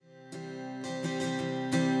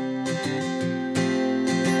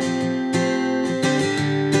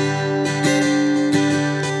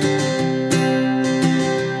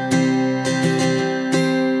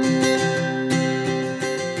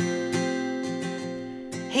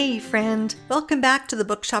Hey friend, welcome back to the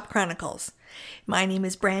Bookshop Chronicles. My name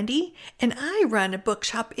is Brandy, and I run a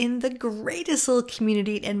bookshop in the greatest little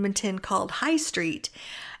community in Edmonton called High Street,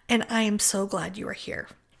 and I am so glad you are here.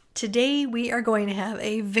 Today we are going to have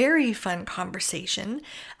a very fun conversation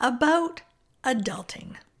about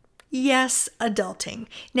adulting. Yes, adulting.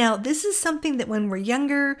 Now, this is something that when we're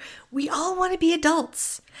younger, we all want to be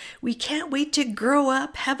adults. We can't wait to grow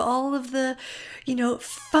up, have all of the,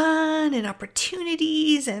 fun and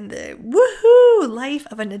opportunities and the woohoo life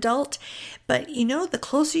of an adult. But, the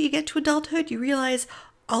closer you get to adulthood, you realize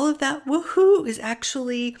all of that woohoo is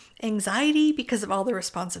actually anxiety because of all the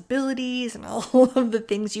responsibilities and all of the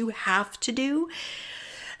things you have to do.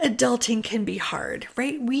 Adulting can be hard,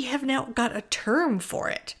 right? We have now got a term for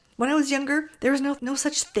it. When I was younger, there was no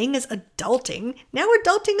such thing as adulting. Now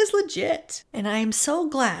adulting is legit. And I am so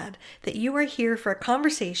glad that you are here for a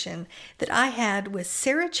conversation that I had with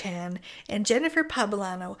Sarah Chan and Jhenifer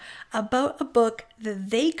Pabillano about a book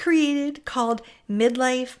that they created called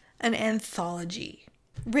Midlife, an Anthology.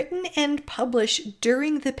 Written and published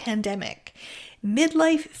during the pandemic,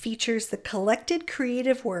 Midlife features the collected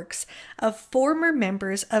creative works of former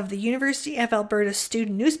members of the University of Alberta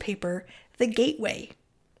student newspaper, The Gateway.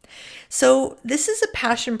 So this is a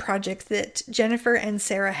passion project that Jhenifer and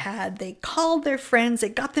Sarah had. They called their friends, they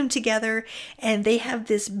got them together, and they have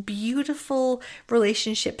this beautiful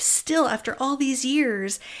relationship still after all these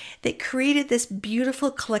years that created this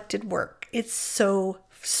beautiful collected work. It's so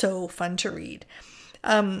fun to read.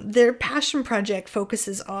 Their passion project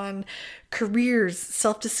focuses on careers,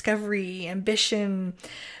 self-discovery, ambition,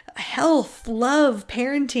 health, love,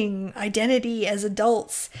 parenting, identity as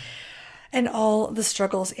adults, and all the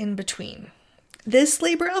struggles in between. This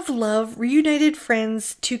labor of love reunited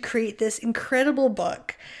friends to create this incredible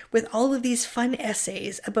book with all of these fun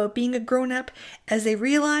essays about being a grown-up as they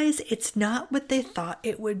realize it's not what they thought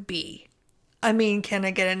it would be. I mean, can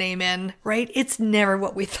I get an amen, right? It's never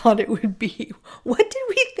what we thought it would be. What did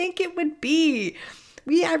we think it would be?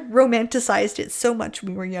 We had romanticized it so much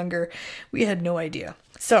when we were younger. We had no idea.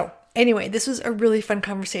 So anyway, this was a really fun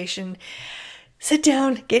conversation. Sit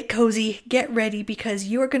down, get cozy, get ready, because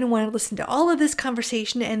you are going to want to listen to all of this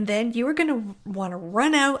conversation, and then you are going to want to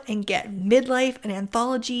run out and get Midlife, an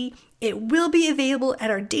Anthology. It will be available at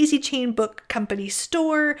our Daisy Chain Book Company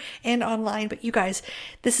store and online, but you guys,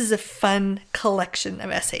 this is a fun collection of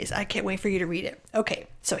essays. I can't wait for you to read it. Okay,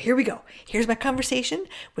 so here we go. Here's my conversation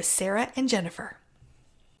with Sarah and Jhenifer.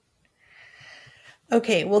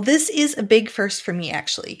 Okay, well, this is a big first for me,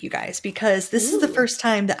 actually, you guys, because this is the first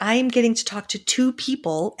time that I am getting to talk to two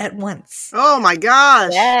people at once. Oh my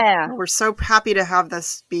gosh. Yeah. We're so happy to have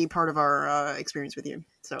this be part of our experience with you.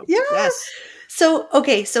 So, yeah. Yes.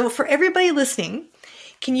 So for everybody listening,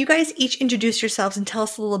 can you guys each introduce yourselves and tell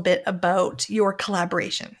us a little bit about your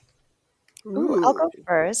collaboration? Ooh, I'll go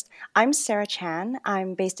first. I'm Sarah Chan.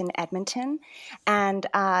 I'm based in Edmonton. And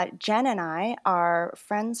Jen and I are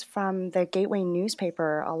friends from the Gateway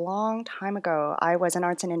newspaper a long time ago. I was an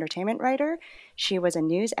arts and entertainment writer. She was a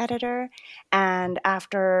news editor. And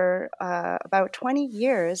after about 20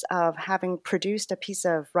 years of having produced a piece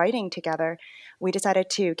of writing together, we decided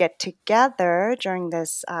to get together during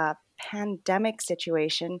this pandemic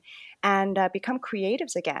situation and become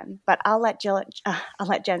creatives again. But I'll let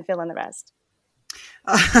Jen fill in the rest.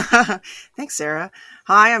 Thanks, Sarah.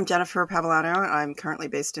 Hi, I'm Jhenifer Pabillano. I'm currently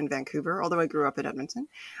based in Vancouver, although I grew up in Edmonton.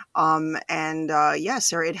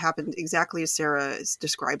 Sarah, it happened exactly as Sarah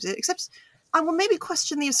describes it, except I will maybe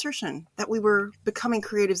question the assertion that we were becoming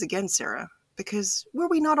creatives again, Sarah, because were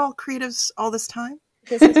we not all creatives all this time?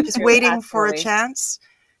 This is just true, waiting absolutely. for a chance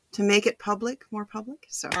to make it more public.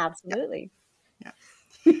 So absolutely. Yeah.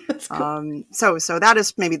 That's cool. So that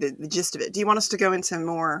is maybe the gist of it. Do you want us to go into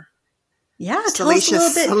more tell us a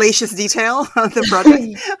little bit. Salacious detail of the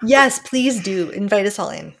project? Yes, please do. Invite us all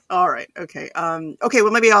in. All right. Okay.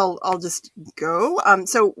 Well, maybe I'll just go.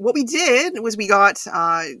 So what we did was we got,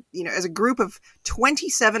 as a group of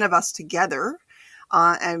 27 of us together,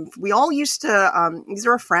 and we all used to, these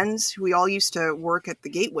are our friends who we all used to work at the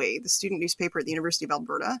Gateway, the student newspaper at the University of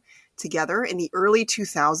Alberta, together in the early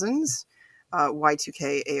 2000s,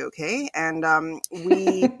 Y2K, AOK. And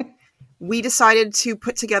we decided to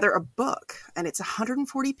put together a book, and it's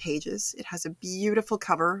 140 pages. It has a beautiful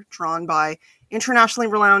cover drawn by internationally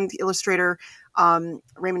renowned illustrator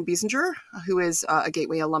Raymond Biesinger, who is a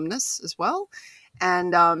Gateway alumnus as well.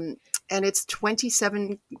 And it's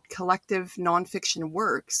 27 collective nonfiction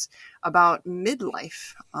works about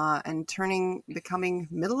midlife and becoming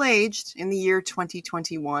middle-aged in the year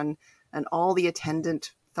 2021, and all the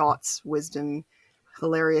attendant thoughts, wisdom,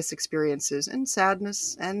 hilarious experiences and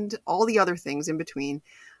sadness and all the other things in between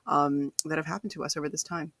that have happened to us over this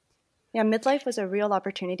time. Yeah, midlife was a real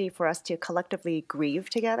opportunity for us to collectively grieve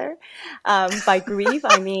together. By grieve,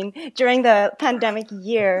 I mean during the pandemic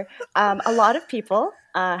year, a lot of people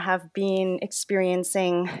have been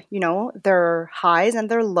experiencing, their highs and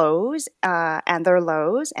their lows, and their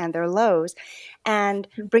lows and their lows, and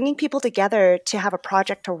bringing people together to have a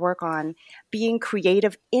project to work on, being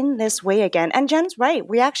creative in this way again. And Jen's right.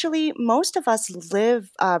 Most of us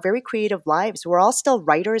live very creative lives. We're all still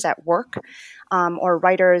writers at work. Or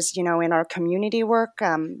writers, in our community work.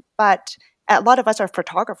 But a lot of us are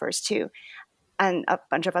photographers too. And a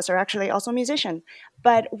bunch of us are actually also musicians.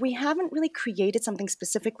 But we haven't really created something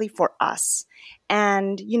specifically for us.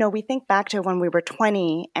 And, we think back to when we were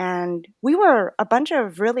 20 and we were a bunch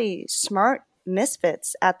of really smart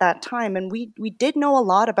misfits at that time. And we did know a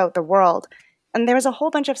lot about the world. And there was a whole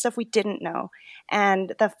bunch of stuff we didn't know.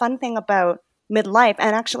 And the fun thing about midlife,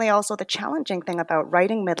 and actually also the challenging thing about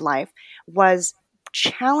writing midlife, was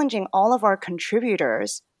challenging all of our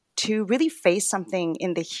contributors to really face something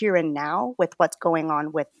in the here and now with what's going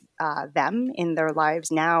on with them in their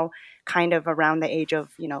lives now, kind of around the age of,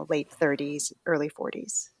 late 30s, early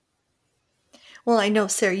 40s. Well, I know,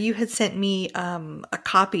 Sarah, you had sent me a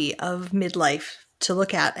copy of Midlife to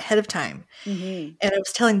look at ahead of time. Mm-hmm. And I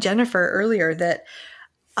was telling Jhenifer earlier that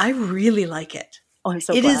I really like it. Oh, I'm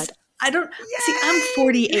so glad. See, I'm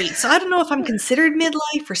 48, so I don't know if I'm considered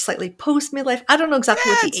midlife or slightly post midlife. I don't know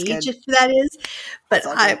exactly what the age of that is, but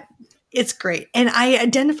it's great. And I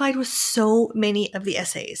identified with so many of the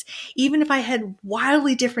essays, even if I had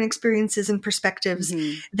wildly different experiences and perspectives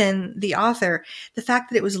than the author. The fact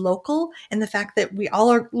that it was local and the fact that we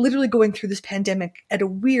all are literally going through this pandemic at a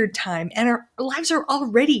weird time and our lives are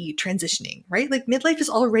already transitioning, right? Like midlife is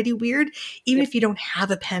already weird, even if you don't have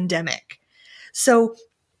a pandemic. So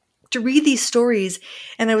to read these stories,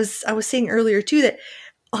 and I was saying earlier too that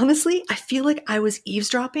honestly, I feel like I was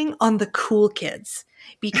eavesdropping on the cool kids,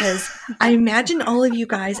 because I imagine all of you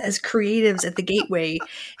guys as creatives at the Gateway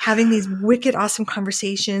having these wicked awesome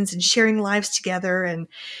conversations and sharing lives together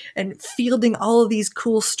and fielding all of these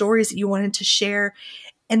cool stories that you wanted to share.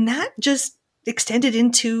 And that just extended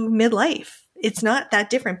into midlife. It's not that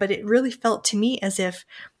different, but it really felt to me as if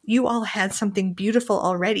you all had something beautiful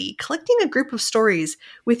already. Collecting a group of stories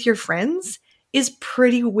with your friends is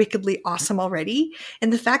pretty wickedly awesome already.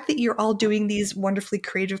 And the fact that you're all doing these wonderfully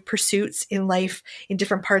creative pursuits in life in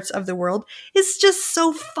different parts of the world is just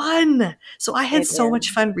so fun. So I had so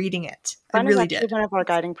much fun reading it. Fun I really is actually did. One of our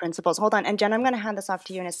guiding principles. Hold on. And Jen, I'm going to hand this off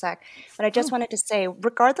to you in a sec. But I just wanted to say,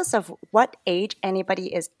 regardless of what age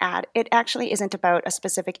anybody is at, it actually isn't about a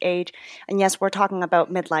specific age. And yes, we're talking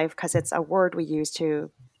about midlife because it's a word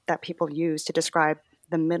that people use to describe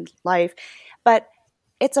the midlife. But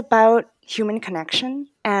it's about human connection.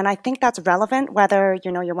 And I think that's relevant whether,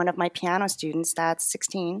 you're one of my piano students that's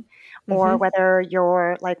 16 or whether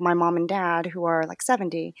you're like my mom and dad who are like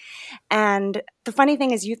 70. And the funny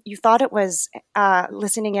thing is you thought it was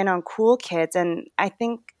listening in on cool kids. And I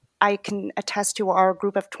think I can attest to our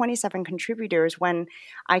group of 27 contributors when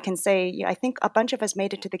I can say, I think a bunch of us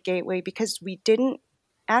made it to the Gateway because we didn't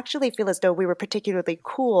actually feel as though we were particularly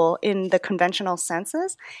cool in the conventional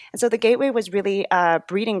senses. And so the Gateway was really a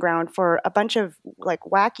breeding ground for a bunch of like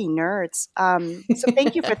wacky nerds. So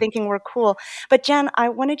thank you for thinking we're cool. But Jen, I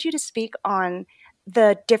wanted you to speak on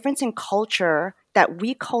the difference in culture that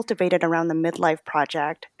we cultivated around the Midlife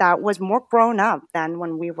Project that was more grown up than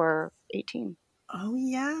when we were 18. Oh,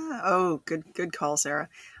 yeah. Oh, good call, Sarah.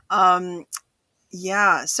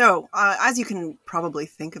 Yeah. So, as you can probably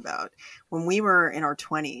think about, when we were in our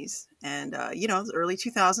 20s and, the early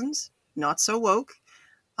 2000s, not so woke,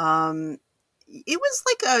 it was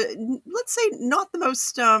like let's say not the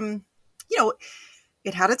most,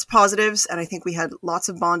 it had its positives, and I think we had lots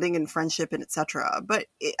of bonding and friendship and etc. But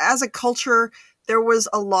as a culture, there was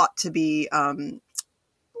a lot to be,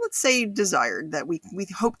 let's say, desired that we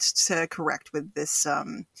hoped to correct with this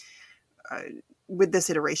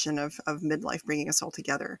iteration of midlife bringing us all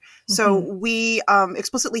together. So we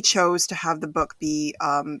explicitly chose to have the book be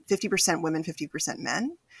 50% women, 50%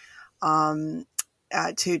 men,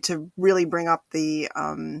 to really bring up the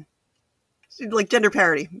like gender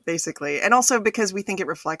parity, basically. And also because we think it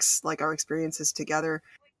reflects like our experiences together.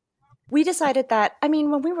 We decided that,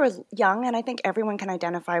 when we were young, and I think everyone can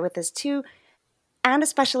identify with this too, and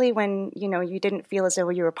especially when, you didn't feel as though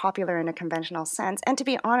you were popular in a conventional sense. And to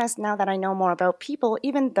be honest, now that I know more about people,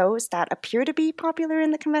 even those that appear to be popular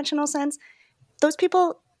in the conventional sense, those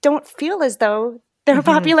people don't feel as though they're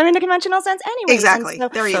popular in the conventional sense anyway. Exactly. So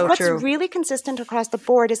there you go. what's really consistent across the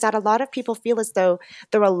board is that a lot of people feel as though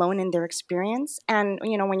they're alone in their experience. And,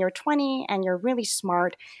 when you're 20 and you're really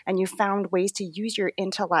smart and you found ways to use your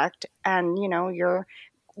intellect and, you're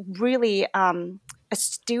really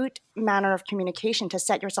astute manner of communication to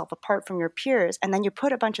set yourself apart from your peers, and then you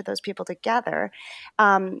put a bunch of those people together,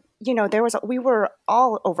 we were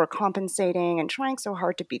all overcompensating and trying so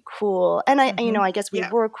hard to be cool, and I guess we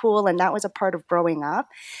were cool, and that was a part of growing up,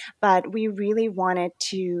 but we really wanted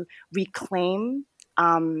to reclaim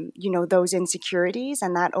those insecurities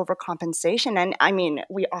and that overcompensation. And I mean,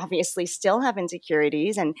 we obviously still have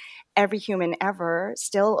insecurities, and every human ever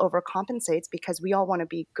still overcompensates because we all want to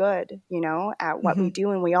be good, at what we do.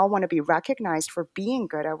 And we all want to be recognized for being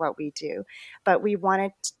good at what we do. But we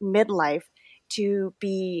wanted midlife to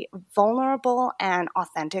be vulnerable and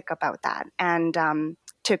authentic about that. And,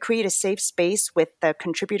 to create a safe space with the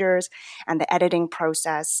contributors and the editing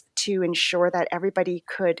process to ensure that everybody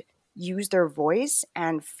could use their voice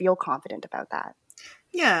and feel confident about that.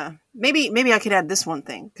 Yeah, maybe I could add this one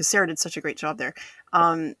thing, because Sarah did such a great job there.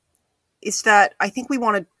 It's that I think we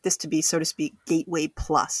wanted this to be, so to speak, Gateway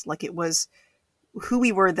Plus. Like, it was who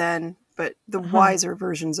we were then, but the wiser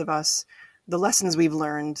versions of us, the lessons we've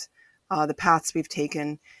learned, the paths we've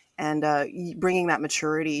taken, and bringing that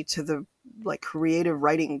maturity to the creative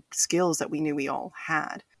writing skills that we knew we all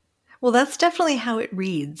had. Well, that's definitely how it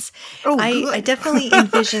reads. Oh, I definitely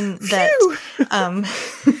envision that.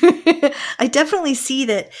 I definitely see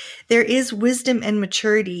that there is wisdom and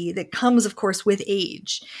maturity that comes, of course, with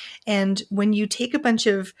age. And when you take a bunch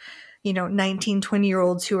of 19,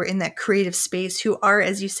 20-year-olds who are in that creative space, who are,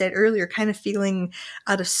 as you said earlier, kind of feeling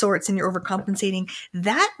out of sorts and you're overcompensating,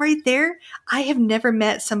 that right there, I have never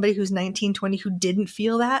met somebody who's 19, 20 who didn't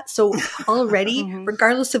feel that. So already,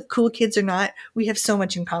 regardless of cool kids or not, we have so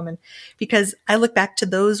much in common, because I look back to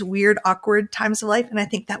those weird, awkward times of life and I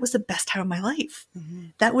think that was the best time of my life.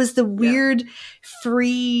 That was the weird,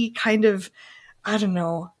 free kind of, I don't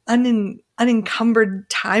know, unencumbered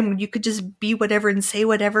time when you could just be whatever and say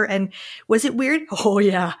whatever. And was it weird? Oh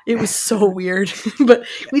yeah, it was so weird, but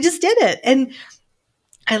we just did it. And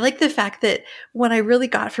I like the fact that what I really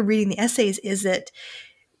got from reading the essays is that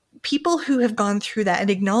people who have gone through that and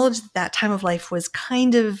acknowledged that time of life was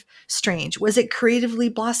kind of strange. Was it creatively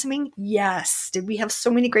blossoming? Yes. Did we have so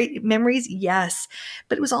many great memories? Yes.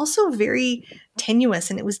 But it was also very tenuous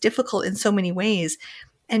and it was difficult in so many ways.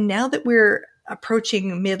 And now that we're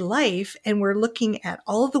approaching midlife and we're looking at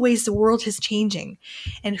all of the ways the world is changing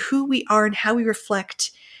and who we are and how we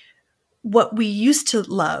reflect what we used to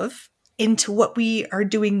love into what we are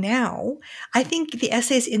doing now, I think the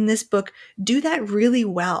essays in this book do that really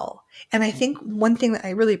well. And I think one thing that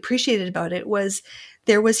I really appreciated about it was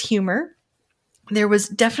there was humor. There was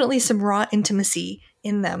definitely some raw intimacy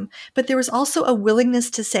in them, but there was also a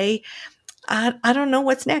willingness to say, I don't know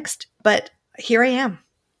what's next, but here I am.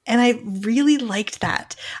 And I really liked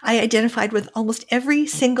that. I identified with almost every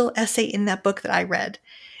single essay in that book that I read.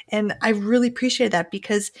 And I really appreciated that,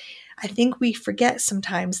 because I think we forget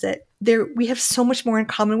sometimes that we have so much more in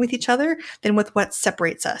common with each other than with what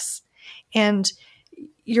separates us. And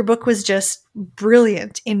your book was just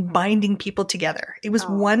brilliant in binding people together. It was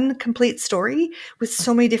one complete story with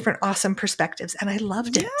so many different awesome perspectives, and I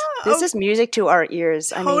loved it. This is music to our ears.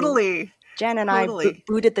 Totally. I mean, Jen and I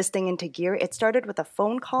booted this thing into gear. It started with a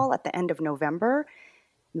phone call at the end of November.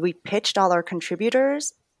 We pitched all our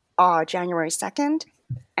contributors January 2nd,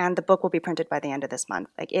 and the book will be printed by the end of this month.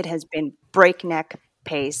 Like, it has been breakneck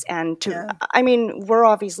pace. And I mean, we're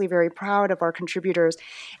obviously very proud of our contributors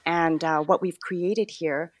and what we've created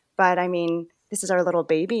here. But I mean, this is our little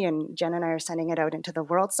baby, and Jen and I are sending it out into the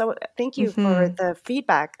world. So thank you for the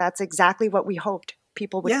feedback. That's exactly what we hoped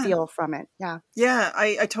people would feel from it. Yeah,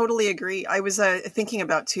 I totally agree. I was thinking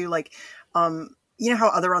about too, like, you know how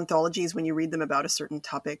other anthologies, when you read them about a certain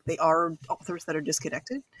topic, they are authors that are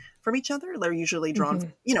disconnected from each other. They're usually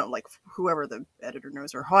drawn, like whoever the editor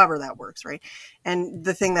knows or however that works, right? And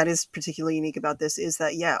the thing that is particularly unique about this is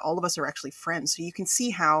that, all of us are actually friends. So you can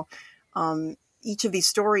see how each of these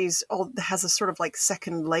stories all has a sort of like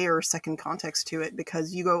second layer, second context to it,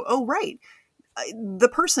 because you go, oh, right. The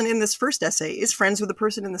person in this first essay is friends with the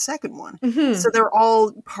person in the second one. So they're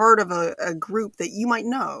all part of a group that you might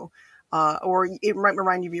know. Or it might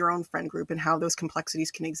remind you of your own friend group and how those complexities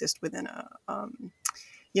can exist within a,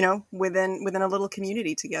 within a little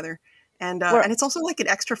community together. And it's also like an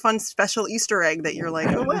extra fun special Easter egg that you're like,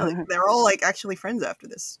 oh, well, they're all like actually friends after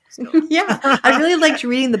this. So. Yeah. I really liked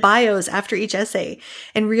reading the bios after each essay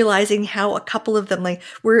and realizing how a couple of them like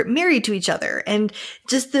were married to each other, and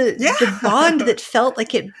just the bond that felt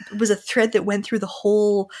like it was a thread that went through the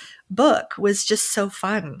whole book was just so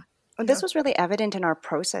fun. This was really evident in our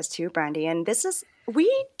process too, Brandy. And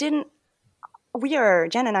Jen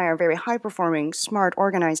and I are very high-performing, smart,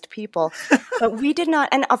 organized people, but we did not,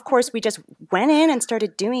 and of course we just went in and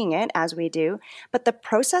started doing it as we do, but the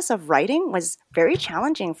process of writing was very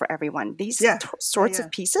challenging for everyone. These sorts of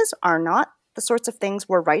pieces are not the sorts of things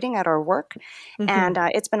we're writing at our work, and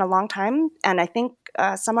it's been a long time, and I think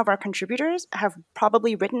some of our contributors have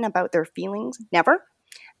probably written about their feelings never.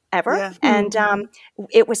 Ever. Yeah. And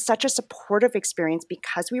it was such a supportive experience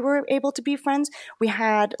because we were able to be friends. We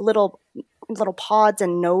had little pods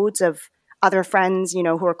and nodes of other friends,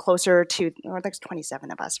 who are closer to, or there's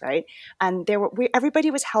 27 of us, right? And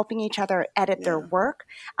everybody was helping each other edit their work.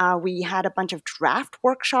 We had a bunch of draft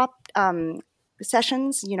workshop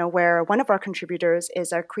sessions, where one of our contributors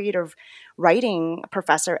is a creative writing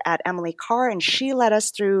professor at Emily Carr, and she led us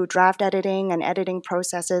through draft editing and editing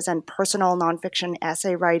processes and personal nonfiction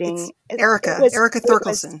essay writing. Erica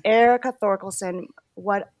Thorkelson. Erica Thorkelson.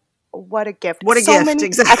 What a gift. What a gift,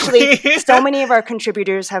 exactly. Actually, so many of our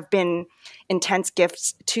contributors have been intense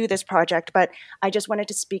gifts to this project, but I just wanted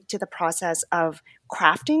to speak to the process of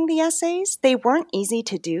crafting the essays. They weren't easy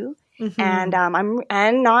to do,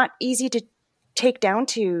 and not easy to take down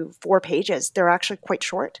to 4 pages. They're actually quite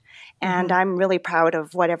short, and I'm really proud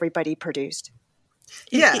of what everybody produced.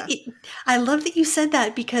 Yeah. I love that you said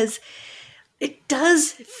that, because it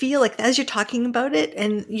does feel like, as you're talking about it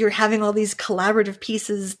and you're having all these collaborative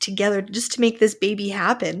pieces together just to make this baby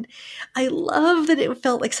happen, I love that it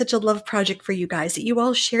felt like such a love project for you guys, that you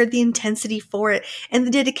all shared the intensity for it and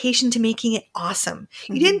the dedication to making it awesome.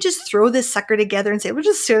 You didn't just throw this sucker together and say, we're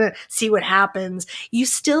just going to see what happens. You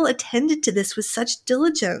still attended to this with such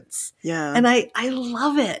diligence. Yeah. And I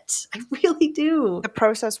love it. I really do. The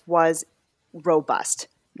process was robust.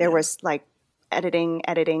 There was like editing,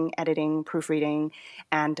 proofreading,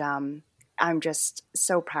 and I'm just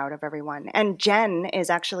so proud of everyone. And Jen is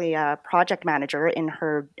actually a project manager in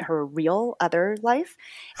her real other life,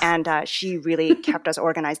 and she really kept us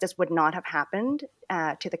organized. This would not have happened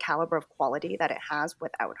to the caliber of quality that it has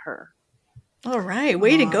without her. All right.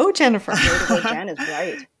 Way to go, Jhenifer. Way to go, Jen is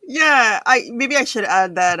right. Yeah, maybe I should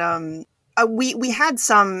add that we had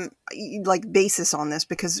some like basis on this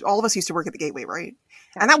because all of us used to work at the Gateway, right?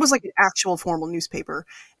 And that was like an actual formal newspaper.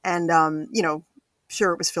 And,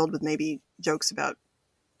 sure, it was filled with maybe jokes about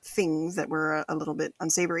things that were a little bit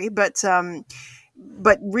unsavory. But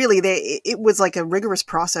really, it was like a rigorous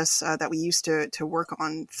process that we used to work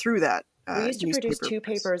on through that. We used to produce 2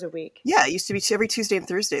 papers a week. Yeah, it used to be every Tuesday and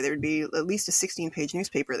Thursday. There would be at least a 16-page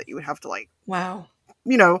newspaper that you would have to wow.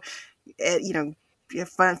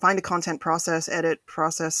 Find a content process, edit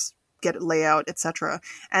process, get it layout, etc.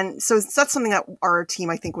 And so that's something that our team,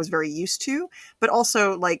 I think, was very used to, but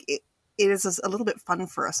also like it is a little bit fun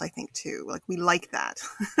for us, I think, too. Like we like that.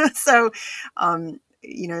 So,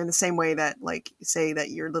 in the same way that like say that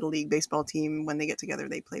your little league baseball team, when they get together,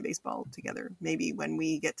 they play baseball together. Maybe when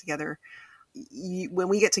we get together,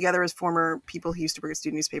 as former people who used to work at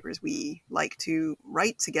student newspapers, we like to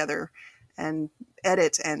write together and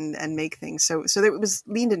edit and make things. So that it was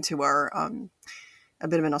leaned into our, a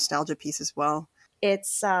bit of a nostalgia piece as well.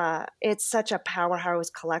 It's such a powerhouse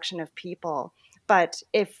collection of people. But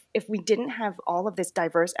if we didn't have all of this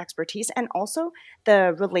diverse expertise and also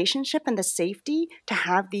the relationship and the safety to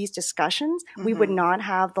have these discussions, we would not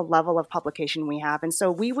have the level of publication we have. And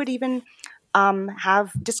so we would even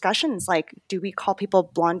have discussions like, do we call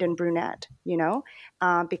people blonde and brunette,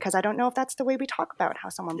 because I don't know if that's the way we talk about how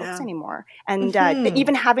someone looks anymore. And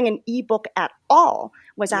even having an ebook at all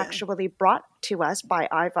was actually brought to us by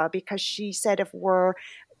Iva, because she said if we're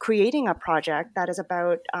creating a project that is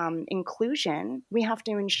about inclusion, we have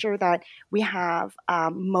to ensure that we have a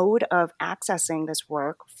mode of accessing this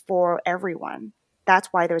work for everyone. That's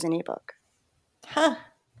why there's an ebook. Huh.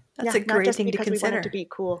 That's a great thing to consider. We want it to be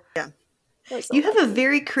cool. Yeah. You have a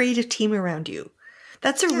very creative team around you.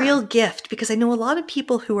 That's a real gift, because I know a lot of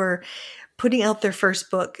people who are putting out their first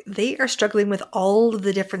book, they are struggling with all of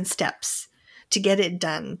the different steps to get it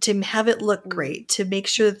done, to have it look great, to make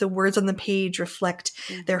sure that the words on the page reflect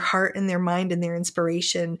their heart and their mind and their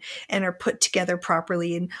inspiration and are put together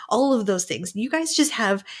properly and all of those things. You guys just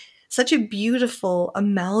have such a beautiful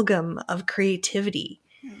amalgam of creativity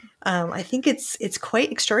I think it's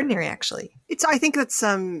quite extraordinary, actually. I think that's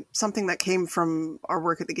something that came from our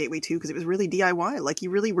work at the Gateway too, because it was really DIY. Like, you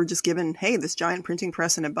really were just given, hey, this giant printing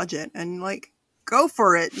press and a budget, and like, go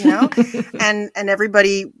for it, you know. and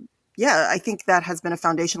everybody, yeah, I think that has been a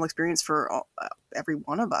foundational experience for every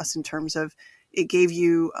one of us, in terms of it gave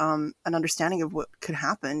you an understanding of what could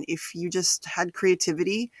happen if you just had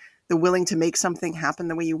creativity, the willing to make something happen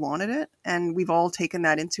the way you wanted it, and we've all taken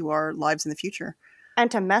that into our lives in the future. And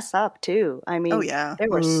to mess up too. I mean, oh yeah, there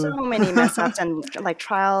were so many mess ups and like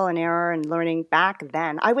trial and error and learning back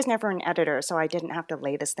then. I was never an editor, so I didn't have to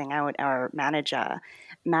lay this thing out or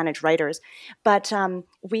manage writers. But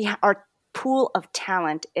our pool of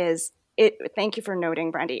talent is it. Thank you for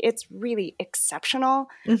noting, Brandy. It's really exceptional.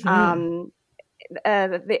 Mm-hmm.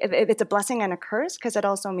 It's a blessing and a curse, because it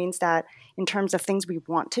also means that in terms of things we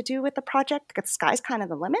want to do with the project, the sky's kind of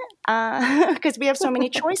the limit, because we have so many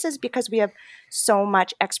choices, because we have so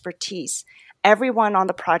much expertise. Everyone on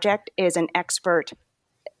the project is an expert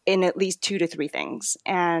in at least 2 to 3 things,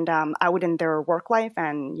 and out in their work life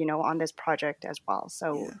and, you know, on this project as well.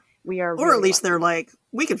 So we are, or at least they're like,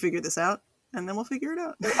 we can figure this out, and then we'll figure it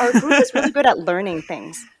out. Our group is really good at learning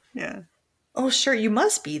things. Yeah. Oh, sure. You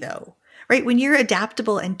must be, though. Right? When you're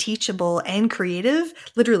adaptable and teachable and creative,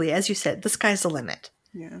 literally, as you said, the sky's the limit.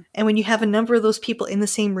 Yeah. And when you have a number of those people in the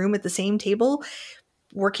same room at the same table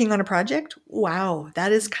working on a project, wow,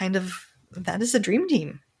 that is a dream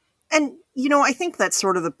team. And, you know, I think that's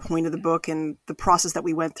sort of the point of the book, and the process that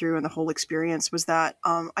we went through and the whole experience was that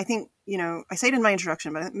I think, you know, I say it in my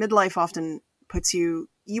introduction, but midlife often puts you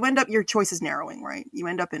end up, your choice is narrowing, right? You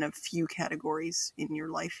end up in a few categories in your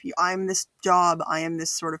life. I'm this job, I am this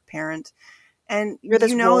sort of parent, and you're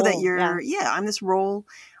this know role. That you're, I'm this role.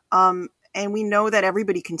 And we know that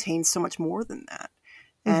everybody contains so much more than that.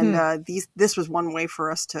 And this was one way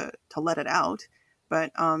for us to let it out.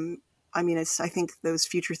 But I mean, I think those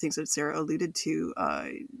future things that Sarah alluded to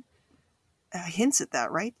hints at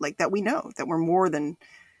that, right? Like, that we know that we're more than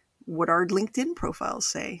what our LinkedIn profiles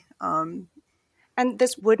say. And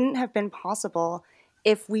this wouldn't have been possible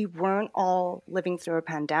if we weren't all living through a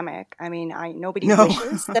pandemic. I mean, nobody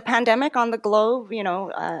wishes the pandemic on the globe, you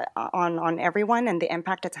know, on everyone, and the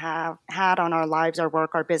impact it's had on our lives, our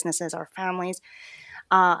work, our businesses, our families.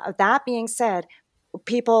 That being said,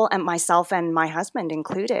 people, and myself and my husband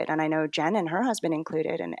included, and I know Jen and her husband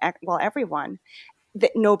included, and everyone,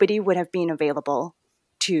 that nobody would have been available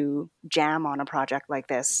to jam on a project like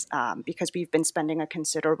this, because we've been spending a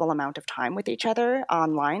considerable amount of time with each other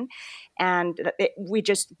online, and we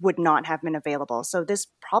just would not have been available. So this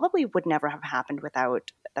probably would never have happened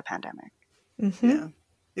without the pandemic. Mm-hmm. Yeah,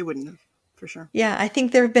 it wouldn't have, for sure. Yeah, I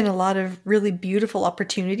think there have been a lot of really beautiful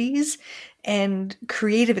opportunities and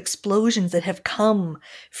creative explosions that have come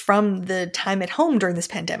from the time at home during this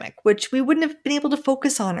pandemic, which we wouldn't have been able to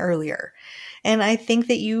focus on earlier. And I think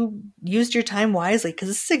that you used your time wisely, because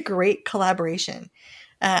this is a great collaboration.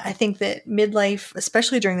 I think that midlife,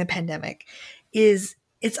 especially during the pandemic, it's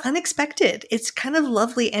unexpected. It's kind of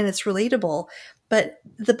lovely and it's relatable. But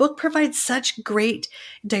the book provides such great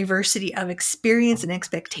diversity of experience and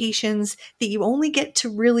expectations that you only get to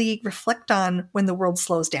really reflect on when the world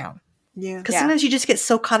slows down. Yeah. Because sometimes you just get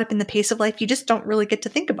so caught up in the pace of life, you just don't really get to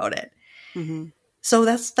think about it. Mm-hmm. So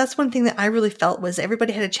that's one thing that I really felt was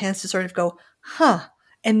everybody had a chance to sort of go, huh,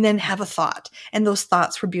 and then have a thought. And those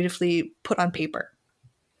thoughts were beautifully put on paper.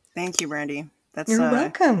 Thank you, Brandy. You're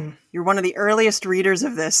welcome. You're one of the earliest readers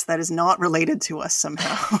of this that is not related to us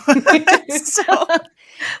somehow.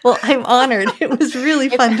 Well, I'm honored. It was really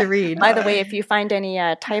fun to read. By the way, if you find any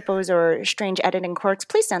typos or strange editing quirks,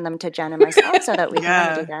 please send them to Jen and myself so that we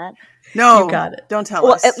can do that. No, you got it. Don't tell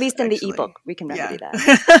us. Well, at least in the ebook, we can remedy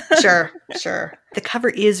that. Sure. The cover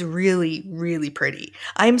is really, really pretty.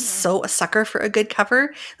 I'm so a sucker for a good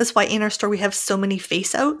cover. That's why in our store we have so many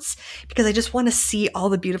face outs, because I just want to see all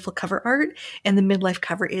the beautiful cover art. And the midlife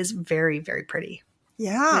cover is very, very pretty.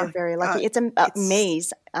 Yeah. You're very lucky. It's a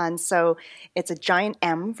maze. And so it's a giant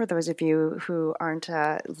M for those of you who aren't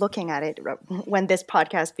looking at it when this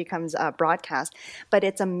podcast becomes broadcast. But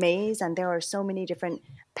it's a maze, and there are so many different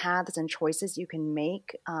paths and choices you can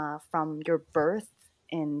make from your birth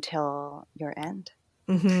until your end.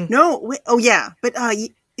 Mm-hmm. But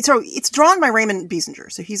so it's drawn by Raymond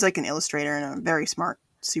Biesinger. So he's like an illustrator and a very smart,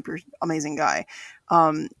 super amazing guy.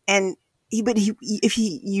 If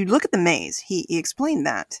you look at the maze, he explained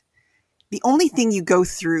that the only thing you go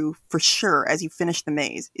through for sure as you finish the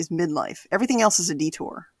maze is midlife. Everything else is a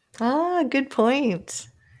detour. Ah, good point.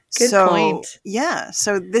 Good point. Yeah.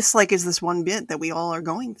 So this is this one bit that we all are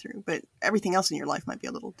going through, but everything else in your life might be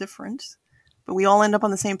a little different. But we all end up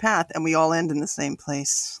on the same path, and we all end in the same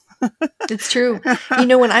place. It's true. You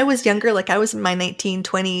know, when I was younger, like I was in my 19,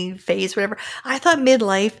 20 phase, whatever, I thought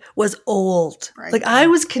midlife was old. Right. Like I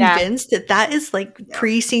was Yeah. convinced that is like Yeah.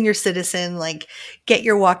 pre-senior citizen, like get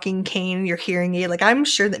your walking cane, your hearing aid. Like I'm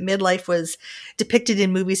sure that midlife was depicted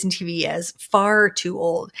in movies and TV as far too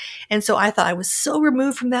old. And so I thought I was so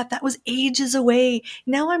removed from that. That was ages away.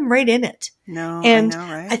 Now I'm right in it. No, And I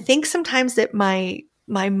know, right? I think sometimes that my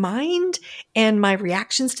mind and my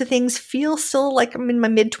reactions to things feel still like I'm in my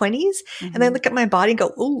mid 20s. And I look at my body and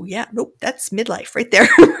go, oh, yeah, nope, that's midlife right there.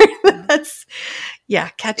 That's,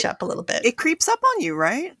 catch up a little bit. It creeps up on you,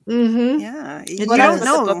 right? Mm-hmm. Yeah. It You Well, don't that's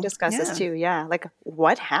know. what the book discusses too. Yeah. Like,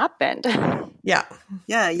 what happened? Yeah.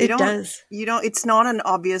 Yeah, It does. you don't, it's not an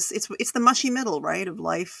obvious, it's the mushy middle, right, of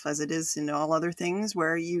life as it is in all other things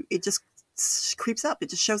where it just creeps up. It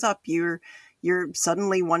just shows up. You're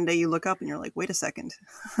suddenly one day you look up and you're like, wait a second.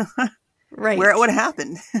 Right. What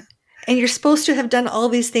happened? And you're supposed to have done all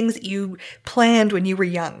these things that you planned when you were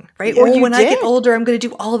young, right? Yeah. Or You when I get did. older, I'm going to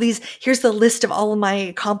do all these. Here's the list of all of my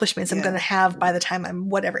accomplishments I'm Yeah. going to have by the time I'm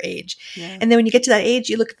whatever age. Yeah. And then when you get to that age,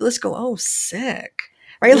 you look at the list, go, oh, sick,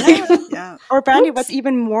 right? Like, Yeah. Or Brandy, Oops. what's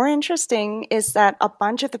even more interesting is that a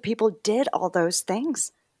bunch of the people did all those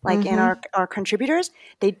things. Like in our contributors,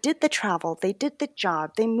 they did the travel, they did the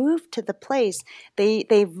job, they moved to the place,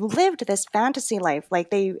 they've lived this fantasy life, like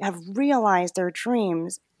they have realized their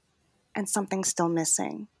dreams, and something's still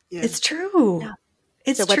missing. Yeah. It's true. Yeah.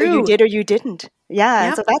 It's So whether true. you did or you didn't. Yeah. And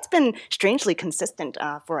Yep. so that's been strangely consistent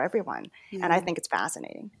for everyone. And I think it's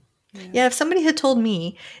fascinating. Yeah, if somebody had told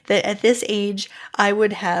me that at this age I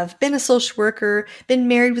would have been a social worker, been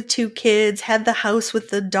married with 2 kids, had the house with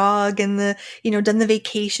the dog and done the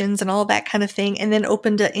vacations and all that kind of thing, and then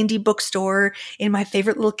opened an indie bookstore in my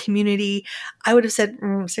favorite little community, I would have said,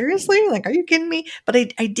 seriously? Like, are you kidding me?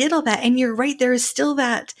 But I did all that. And you're right, there is still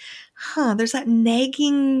that, there's that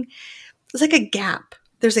nagging, there's like a gap.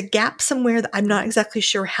 There's a gap somewhere that I'm not exactly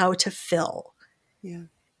sure how to fill. Yeah.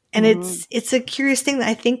 And it's a curious thing that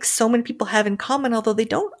I think so many people have in common, although they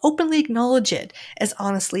don't openly acknowledge it as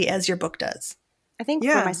honestly as your book does. I think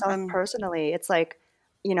for myself personally, it's like,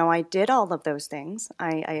 I did all of those things.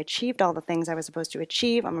 I achieved all the things I was supposed to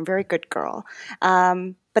achieve. I'm a very good girl.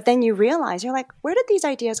 But then you realize, you're like, where did these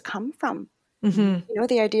ideas come from? Mm-hmm.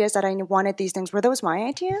 The ideas that I wanted these things, were those my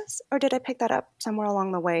ideas? Or did I pick that up somewhere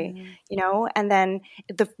along the way? And then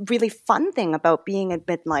the really fun thing about being at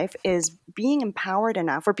midlife is being empowered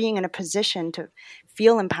enough, or being in a position to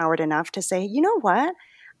feel empowered enough to say, you know what?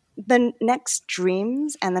 The next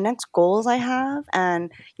dreams and the next goals I have,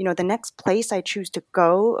 and the next place I choose to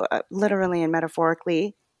go, literally and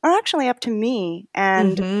metaphorically, are actually up to me.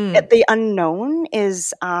 And the unknown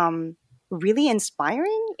is really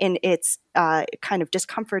inspiring in its kind of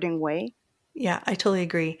discomforting way. Yeah, I totally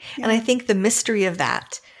agree. Yeah. And I think the mystery of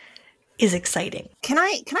that is exciting. Can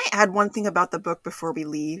I add one thing about the book before we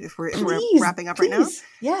leave, if we're wrapping up right now?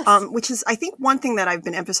 Yes. Which is, I think, one thing that I've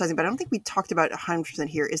been emphasizing, but I don't think we talked about 100%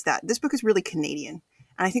 here, is that this book is really Canadian.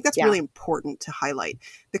 And I think that's really important to highlight,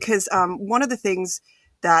 because one of the things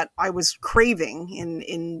that I was craving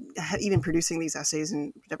in even producing these essays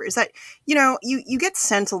and whatever is that, you get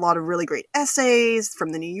sent a lot of really great essays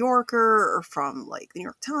from the New Yorker or from like the New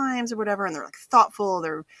York Times or whatever, and they're like thoughtful,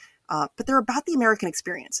 but they're about the American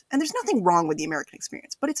experience. And there's nothing wrong with the American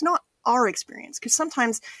experience, but it's not our experience. Because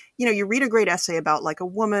sometimes, you read a great essay about like a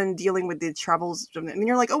woman dealing with the travels, and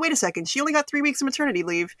you're like, oh, wait a second, she only got 3 weeks of maternity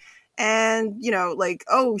leave. And,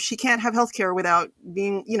 oh, she can't have healthcare without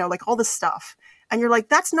being, like all this stuff. And you're like,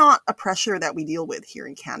 that's not a pressure that we deal with here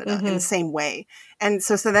in Canada in the same way. And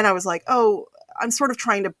so then I was like, oh, I'm sort of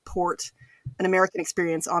trying to port an American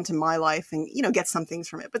experience onto my life and, get some things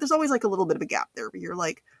from it. But there's always like a little bit of a gap there where you're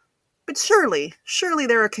like, but surely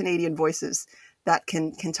there are Canadian voices that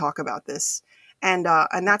can talk about this. And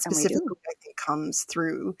that specifically, I think, comes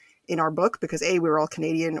through in our book because we're all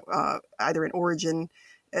Canadian, either in origin,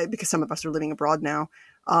 because some of us are living abroad now.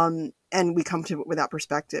 And we come to it with that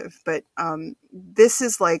perspective. But this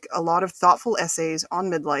is like a lot of thoughtful essays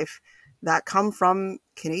on midlife that come from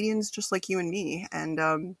Canadians just like you and me, and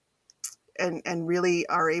really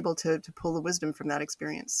are able to pull the wisdom from that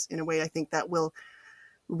experience in a way I think that will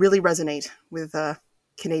really resonate with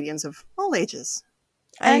Canadians of all ages.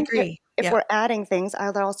 I agree. If we're adding things,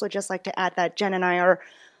 I'd also just like to add that Jen and I are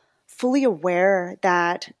fully aware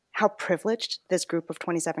that how privileged this group of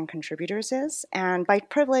 27 contributors is. And by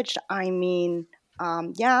privileged, I mean,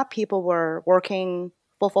 people were working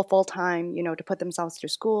full time, to put themselves through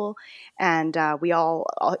school. And we all,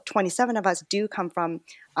 27 of us do come from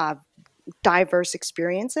diverse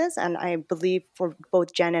experiences. And I believe for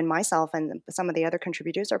both Jen and myself and some of the other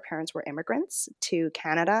contributors, our parents were immigrants to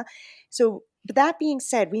Canada. So that being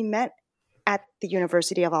said, we met at the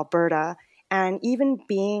University of Alberta, and even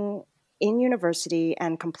being in university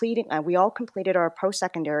and completing, we all completed our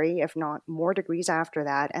post-secondary, if not more degrees after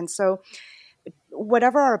that. And so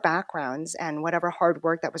whatever our backgrounds and whatever hard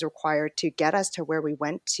work that was required to get us to where we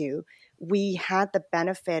went to, we had the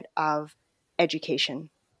benefit of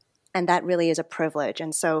education. And that really is a privilege.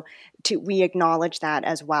 And so we acknowledge that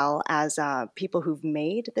as well as people who've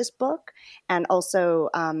made this book. And also,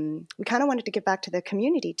 we kind of wanted to give back to the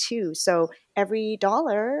community too. So every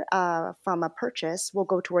dollar from a purchase will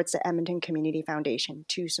go towards the Edmonton Community Foundation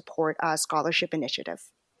to support a scholarship initiative.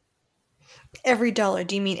 Every dollar?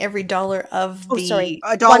 Do you mean every dollar of the... Sorry,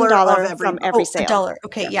 $1 of from every sale. $1.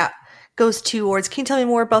 Okay, yeah. Goes towards... Can you tell me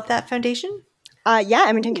more about that foundation?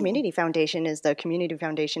 Edmonton Community Foundation is the community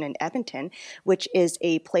foundation in Edmonton, which is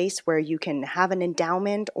a place where you can have an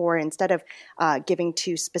endowment, or instead of giving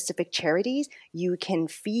to specific charities, you can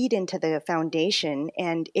feed into the foundation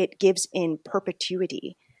and it gives in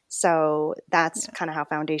perpetuity. So that's kind of how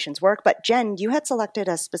foundations work. But Jen, you had selected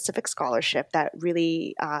a specific scholarship that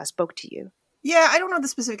really spoke to you. Yeah, I don't know the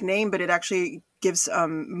specific name, but it actually gives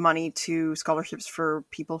money to scholarships for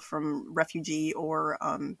people from refugee or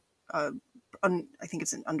I think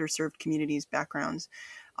it's in underserved communities backgrounds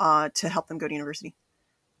to help them go to university.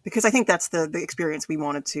 Because I think that's the experience we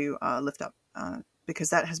wanted to lift up because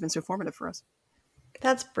that has been so formative for us.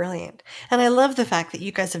 That's brilliant. And I love the fact that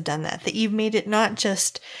you guys have done that you've made it not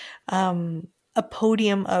just a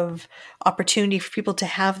podium of opportunity for people to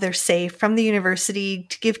have their say from the university,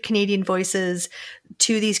 to give Canadian voices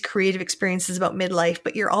to these creative experiences about midlife,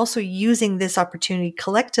 but you're also using this opportunity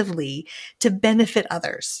collectively to benefit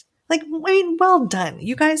others. Like, I mean, well done.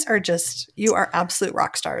 You guys are you are absolute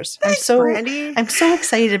rock stars. Thanks, Brandy. I'm so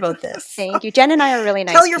excited about this. Thank you. Jen and I are really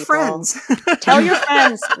nice Tell your people. friends. Tell your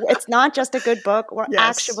friends. It's not just a good book. We're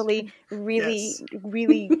actually really,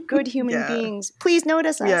 really good human beings. Please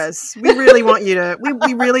notice us. Yes. We really want you to,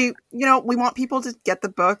 we really, we want people to get the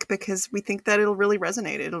book because we think that it'll really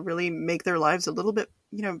resonate. It'll really make their lives a little bit,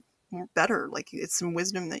 more better. Like it's some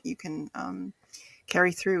wisdom that you can,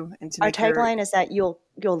 carry through. And our tagline is that you'll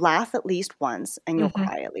laugh at least once and you'll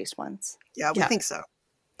cry at least once. Yeah, we think so.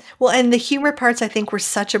 Well, and the humor parts I think were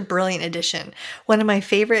such a brilliant addition. One of my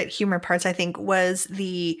favorite humor parts I think was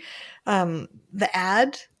the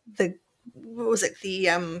ad, what was it?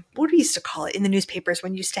 What do we used to call it in the newspapers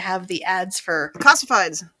when you used to have the ads for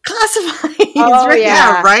classifieds? Oh, right?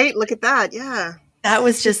 Yeah, right. Look at that. Yeah. That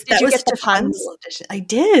was just, did that you was get the puns? I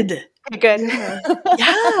did. Good.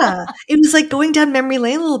 Yeah. It was like going down memory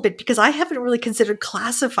lane a little bit because I haven't really considered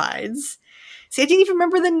classifieds. See, I didn't even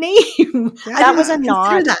remember the name. Yeah, that was a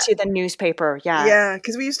nod to the newspaper. Yeah. Yeah,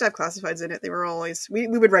 because we used to have classifieds in it. They were always, we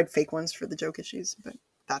would write fake ones for the joke issues, but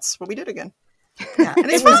that's what we did again. Yeah, and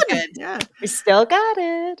it was good. Yeah, we still got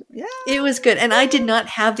it. Yeah, it was good. And I did not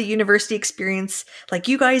have the university experience like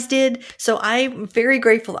you guys did, so I'm very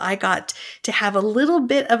grateful I got to have a little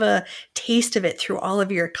bit of a taste of it through all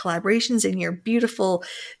of your collaborations and your beautiful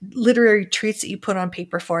literary treats that you put on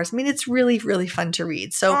paper for us. I mean, it's really, really fun to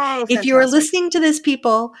read. So if you are listening to this,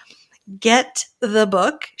 people, get the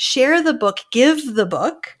book, share the book, give the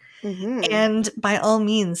book. And by all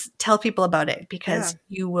means, tell people about it because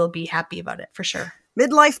you will be happy about it for sure.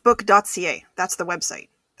 Midlifebook.ca. That's the website.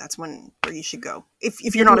 That's where you should go.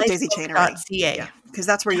 If you're not a Daisy Chain already. Yeah, because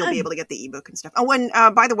that's where you'll be able to get the ebook and stuff. Oh, and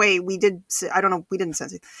by the way, we didn't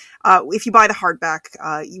sense it. If you buy the hardback,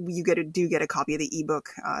 you get a copy of the ebook.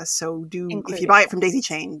 If you buy it from Daisy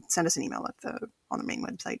Chain, send us an email on the main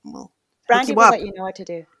website and we'll Brandy will let you know what to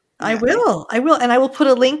do. I will. And I will put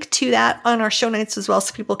a link to that on our show notes as well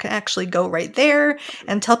so people can actually go right there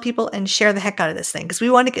and tell people and share the heck out of this thing because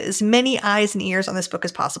we want to get as many eyes and ears on this book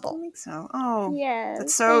as possible. I think so. Oh,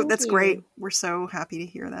 yes. That's great. We're so happy to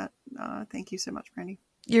hear that. Thank you so much, Brandy.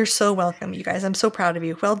 You're so welcome, you guys. I'm so proud of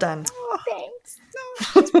you. Well done. Oh, thanks.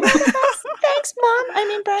 Thanks, Mom. I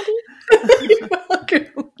mean, Brandy. You're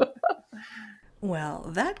welcome.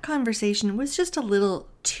 Well, that conversation was just a little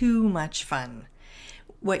too much fun.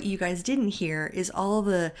 What you guys didn't hear is all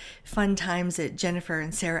the fun times that Jhenifer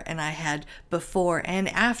and Sarah and I had before and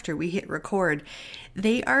after we hit record.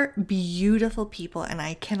 They are beautiful people, and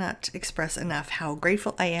I cannot express enough how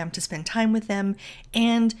grateful I am to spend time with them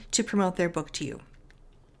and to promote their book to you.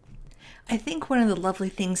 I think one of the lovely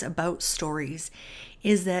things about stories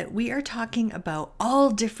is that we are talking about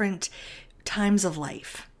all different times of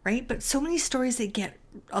life, right? But so many stories that get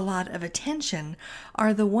a lot of attention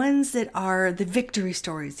are the ones that are the victory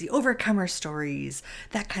stories, the overcomer stories,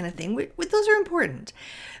 that kind of thing. Those are important.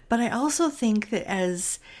 But I also think that,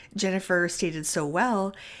 as Jhenifer stated so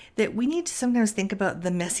well, that we need to sometimes think about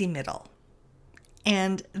the messy middle.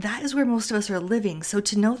 And that is where most of us are living. So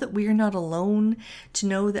to know that we are not alone, to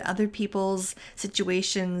know that other people's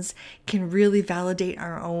situations can really validate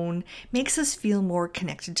our own, makes us feel more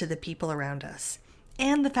connected to the people around us.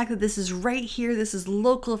 And the fact that this is right here, this is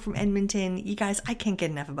local from Edmonton. You guys, I can't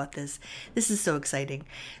get enough about this. This is so exciting.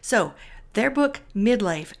 So their book,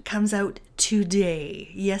 Midlife, comes out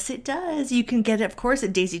today. Yes, it does. You can get it, of course,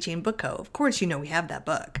 at Daisy Chain Book Co. Of course, you know we have that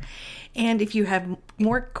book. And if you have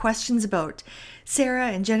more questions about Sarah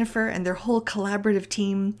and Jhenifer and their whole collaborative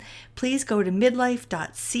team, please go to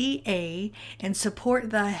midlife.ca and support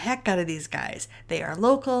the heck out of these guys. They are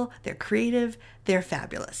local, they're creative, they're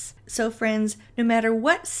fabulous. So friends, no matter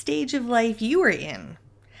what stage of life you are in,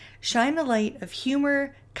 shine a light of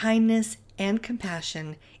humor, kindness, and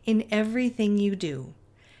compassion in everything you do.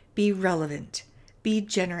 Be relevant, be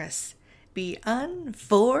generous, be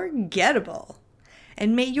unforgettable.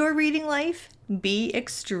 And may your reading life be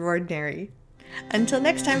extraordinary. Until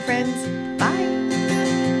next time, friends.